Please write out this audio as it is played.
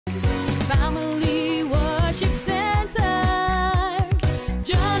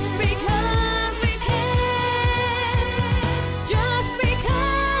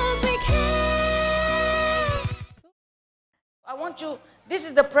this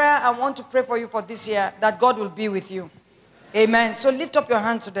is the prayer I want to pray for you for this year, that God will be with you. Amen. So lift up your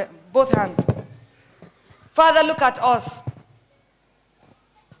hands to both hands. Father, look at us.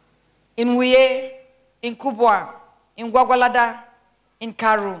 In Wuye, in Kubwa, in Gwagwalada, in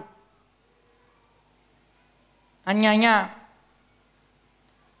Karu, and Nyanya,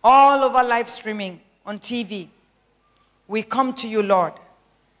 all over live streaming on TV. We come to you, Lord.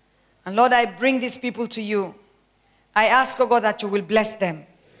 And Lord, I bring these people to you. I ask, oh God, that you will bless them. Amen.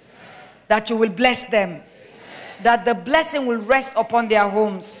 That you will bless them. Amen. That the blessing will rest upon their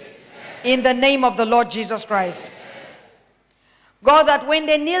homes. Amen. In the name of the Lord Jesus Christ. Amen. God, that when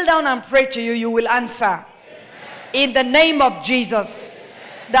they kneel down and pray to you, you will answer. Amen. In the name of Jesus. Amen.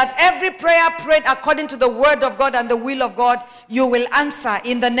 That every prayer prayed according to the word of God and the will of God, you will answer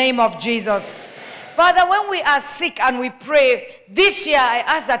in the name of Jesus. Amen. Father, when we are sick and we pray, this year I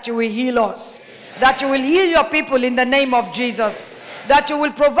ask that you will heal us. That you will heal your people in the name of Jesus. That you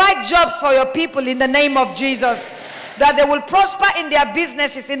will provide jobs for your people in the name of Jesus. That they will prosper in their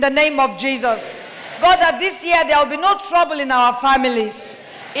businesses in the name of Jesus. God, that this year there will be no trouble in our families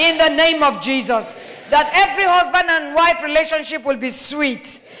in the name of Jesus. That every husband and wife relationship will be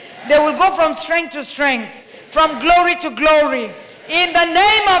sweet. They will go from strength to strength, from glory to glory in the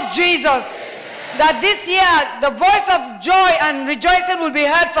name of Jesus. That this year the voice of joy and rejoicing will be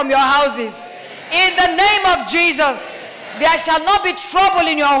heard from your houses. In the name of Jesus, there shall not be trouble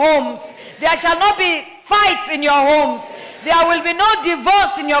in your homes. There shall not be fights in your homes. There will be no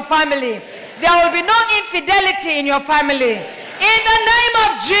divorce in your family. There will be no infidelity in your family. In the name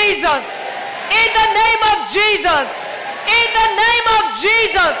of Jesus. In the name of Jesus. In the name of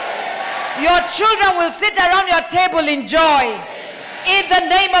Jesus. Your children will sit around your table in joy. In the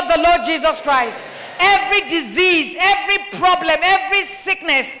name of the Lord Jesus Christ. Every disease, every problem, every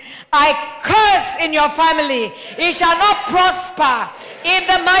sickness, I curse in your family. It shall not prosper. In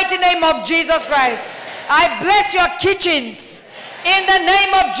the mighty name of Jesus Christ. I bless your kitchens. In the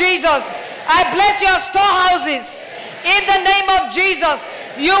name of Jesus. I bless your storehouses. In the name of Jesus.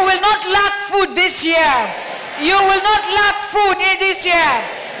 You will not lack food this year. You will not lack food this year.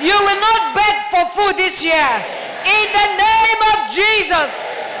 You will not beg for food this year. In the name of Jesus.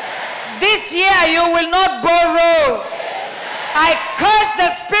 This year you will not borrow. I curse the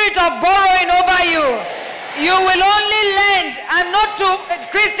spirit of borrowing over you. You will only lend, and not to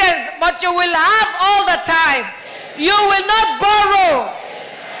Christians, but you will have all the time. You will not borrow.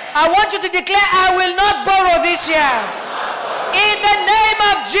 I want you to declare, I will not borrow this year. In the name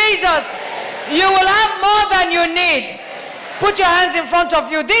of Jesus, you will have more than you need. Put your hands in front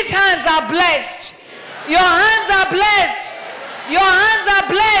of you. These hands are blessed. Your hands are blessed. Your hands are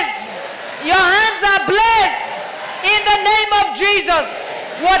blessed. Your hands are blessed. In the name of Jesus.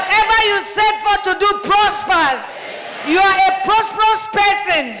 Whatever you set for to do prospers. You are a prosperous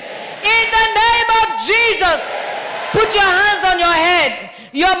person. In the name of Jesus. Put your hands on your head.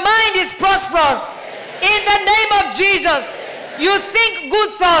 Your mind is prosperous. In the name of Jesus. You think good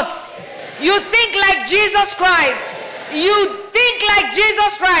thoughts. You think like Jesus Christ. You think like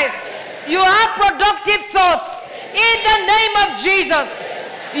Jesus Christ. You have productive thoughts. In the name of Jesus.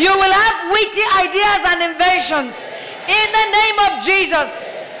 You will have witty ideas and inventions. In the name of Jesus.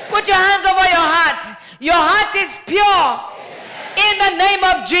 Put your hands over your heart. Your heart is pure. In the name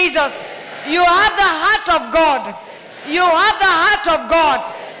of Jesus. You have the heart of God. You have the heart of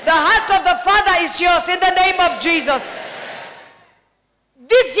God. The heart of the Father is yours in the name of Jesus.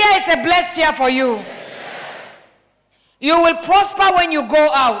 This year is a blessed year for you. You will prosper when you go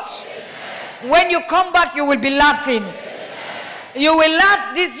out. When you come back, you will be laughing. You will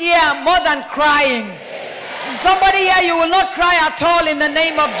laugh this year more than crying. Somebody here, you will not cry at all in the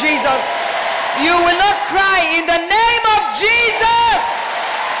name of Jesus. You will not cry in the name of Jesus.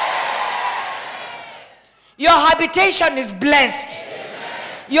 Your habitation is blessed.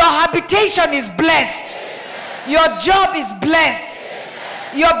 Your habitation is blessed. Your job is blessed.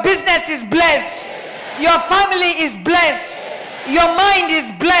 Your business is blessed. Your family is blessed. Your mind is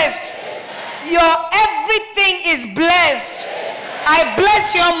blessed. Your everything is blessed. I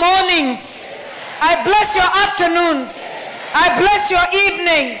bless your mornings. I bless your afternoons. I bless your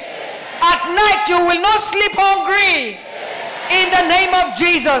evenings. At night you will not sleep hungry. In the name of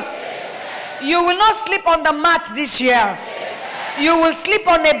Jesus. You will not sleep on the mat this year. You will sleep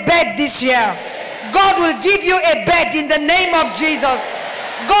on a bed this year. God will give you a bed in the name of Jesus.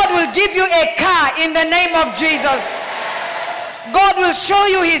 God will give you a car in the name of Jesus. God will show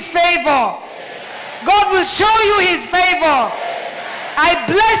you his favor. God will show you his favor. I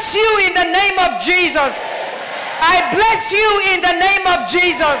bless you in the name of Jesus. I bless you in the name of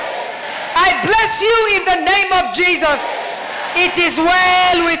Jesus. I bless you in the name of Jesus. It is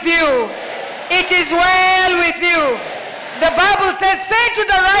well with you. It is well with you. The Bible says, say to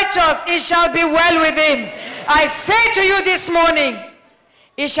the righteous, it shall be well with him. I say to you this morning,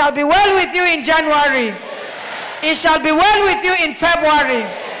 it shall be well with you in January. It shall be well with you in February.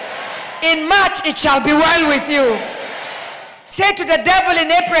 In March, it shall be well with you. Say to the devil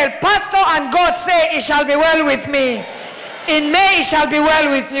in April, Pastor and God say, it shall be well with me. In May, it shall be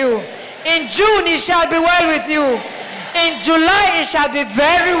well with you. In June, it shall be well with you. In July, it shall be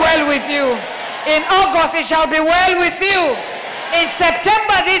very well with you. In August, it shall be well with you. In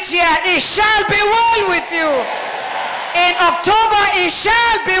September this year, it shall be well with you. In October, it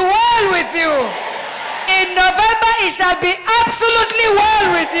shall be well with you. In November, it shall be absolutely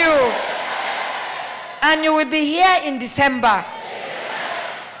well with you. And you will be here in December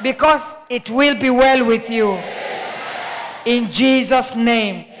because it will be well with you. In Jesus'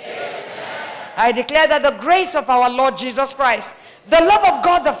 name. I declare that the grace of our Lord Jesus Christ, the love of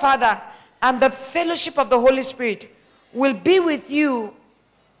God the Father, and the fellowship of the Holy Spirit will be with you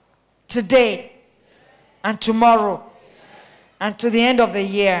today and tomorrow and to the end of the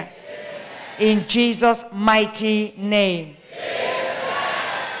year. In Jesus' mighty name.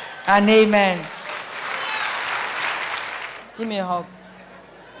 And amen. Give me a hug.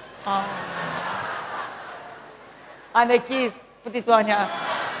 And a kiss. Put it on here.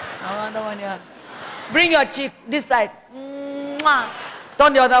 Another one here. Bring your cheek this side.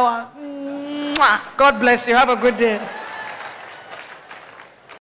 Turn the other one. God bless you. Have a good day.